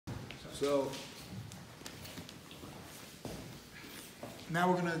So now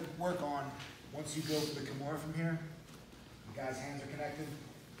we're gonna work on, once you go for the Kimura from here, the guy's hands are connected,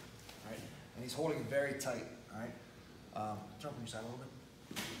 all right? And he's holding it very tight, all right? Jump from your side a little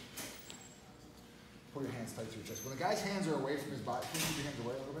bit. Pull your hands tight to your chest. When the guy's hands are away from his body, keep your hands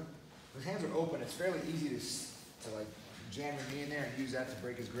away a little bit. When his hands are open, it's fairly easy to like jam your knee in there and use that to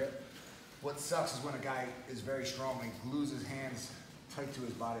break his grip. What sucks is when a guy is very strong and he glues his hands tight to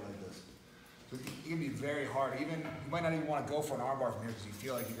his body like this. So it can be very hard. Even you might not even want to go for an armbar from here because you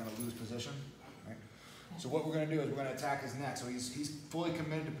feel like you're going to lose position. Right? So what we're going to do is we're going to attack his neck. So he's fully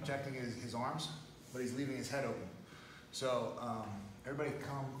committed to protecting his arms, but he's leaving his head open. So everybody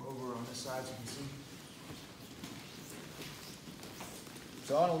come over on this side so you can see.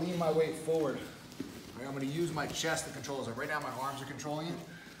 So I want to lean my weight forward. Right? I'm going to use my chest to control this. Right now my arms are controlling it.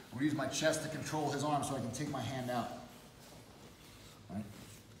 I'm going to use my chest to control his arm so I can take my hand out. Right?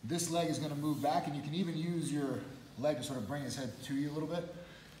 This leg is going to move back, and you can even use your leg to sort of bring his head to you a little bit.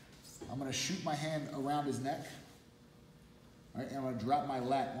 I'm going to shoot my hand around his neck. Right? And I'm going to drop my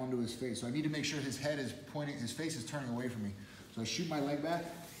lat onto his face. So I need to make sure his head is pointing, his face is turning away from me. So I shoot my leg back,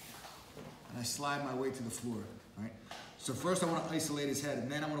 and I slide my weight to the floor. Right? So first I want to isolate his head,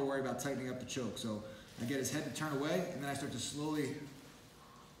 and then I want to worry about tightening up the choke. So I get his head to turn away, and then I start to slowly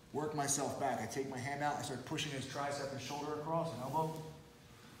work myself back. I take my hand out, I start pushing his tricep and shoulder across, and elbow.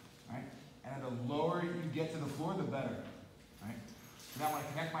 Right? And the lower you get to the floor, the better. Right? So now when I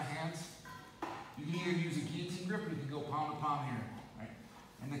connect my hands, you can either use a guillotine grip or you can go palm to palm here. Right?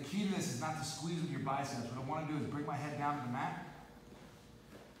 And the key to this is not to squeeze with your biceps. What I want to do is bring my head down to the mat.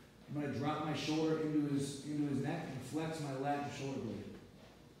 I'm going to drop my shoulder into his neck and flex my lat and shoulder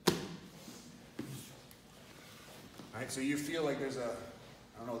blade. All right, so you feel like there's a,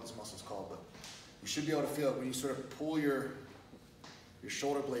 I don't know what this muscle's called, but you should be able to feel it when you sort of pull your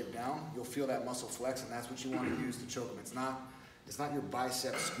shoulder blade down. You'll feel that muscle flex, and that's what you want to use to choke him. It's not your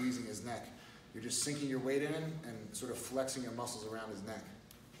biceps squeezing his neck. You're just sinking your weight in and sort of flexing your muscles around his neck.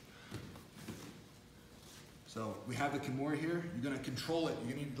 So we have the Kimura here. You're going to control it.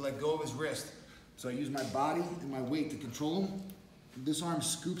 You're going to need to let go of his wrist. So I use my body and my weight to control him. This arm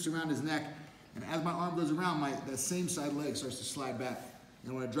scoops around his neck, and as my arm goes around, that same side leg starts to slide back.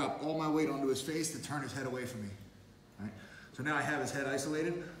 And when I drop all my weight onto his face to turn his head away from me. Right? So now I have his head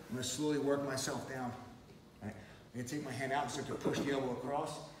isolated. I'm going to slowly work myself down. Right? I'm going to take my hand out and start to push the elbow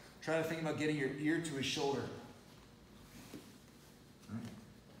across. Try to think about getting your ear to his shoulder. Right?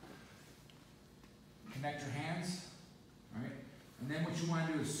 Connect your hands. Right? And then what you want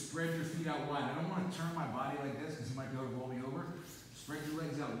to do is spread your feet out wide. I don't want to turn my body like this because he might be able to roll me over. Spread your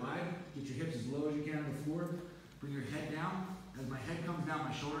legs out wide. Get your hips as low as you can on the floor. Bring your head down. As my head comes down,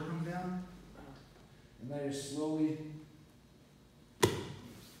 my shoulder comes down. And then I just slowly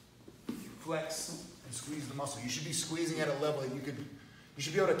flex and squeeze the muscle. You should be squeezing at a level that you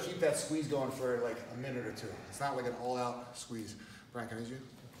should be able to keep that squeeze going for like a minute or two. It's not like an all-out squeeze. Brian, can I use you?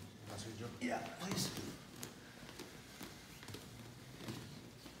 Yeah, please.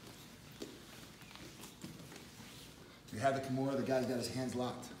 You have the Kimura, the guy's got his hands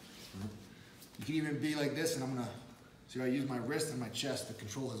locked. You can even be like this, and I'm gonna, see I use my wrist and my chest to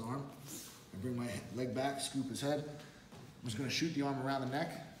control his arm. I bring my leg back, scoop his head. I'm just gonna shoot the arm around the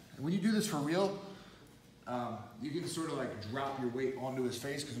neck. And when you do this for real, you can sort of like drop your weight onto his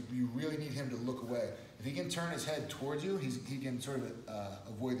face because you really need him to look away. If he can turn his head towards you, he can sort of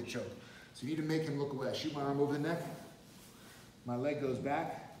avoid the choke. So you need to make him look away. I shoot my arm over the neck, my leg goes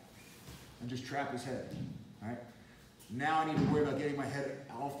back, and just trap his head. All right? Now I need to worry about getting my head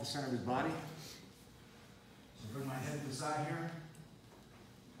off the center of his body. So bring my head to the side here.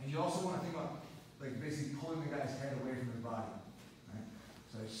 And you also want to think about like basically pulling the guy's head away from his body. Right?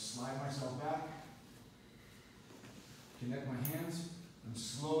 So I slide myself back, connect my hands. I'm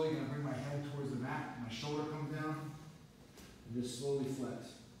slowly going to bring my head towards the mat. My shoulder comes down, and just slowly flex.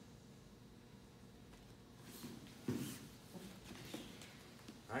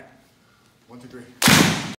 All right, 1, 2, 3.